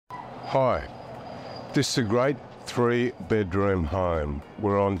Hi, this is a great 3-bedroom home.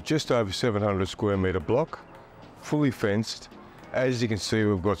 We're on just over 700 square metre block, fully fenced. As you can see,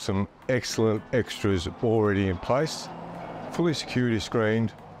 we've got some excellent extras already in place, fully security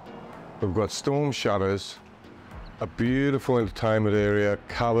screened. We've got storm shutters, a beautiful entertainment area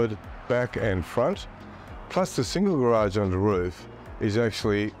covered back and front, plus the single garage on the roof is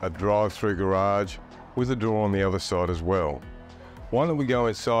actually a drive-through garage with a door on the other side as well. Why don't we go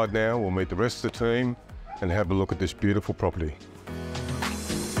inside now, we'll meet the rest of the team and have a look at this beautiful property.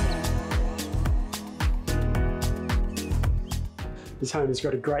 This home has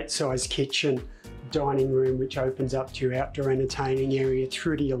got a great sized kitchen, dining room which opens up to your outdoor entertaining area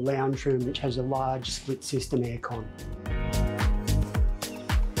through to your lounge room which has a large split system aircon.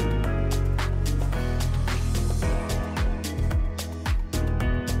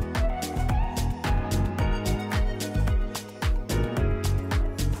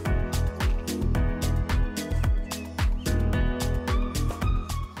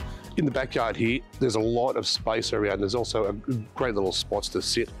 In the backyard here, there's a lot of space around. There's also a great little spots to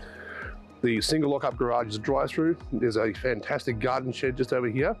sit. The single lock-up garage is a drive-through. There's a fantastic garden shed just over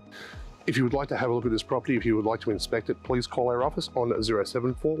here. If you would like to have a look at this property, if you would like to inspect it, please call our office on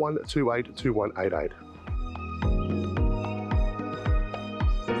 0741 28 2188.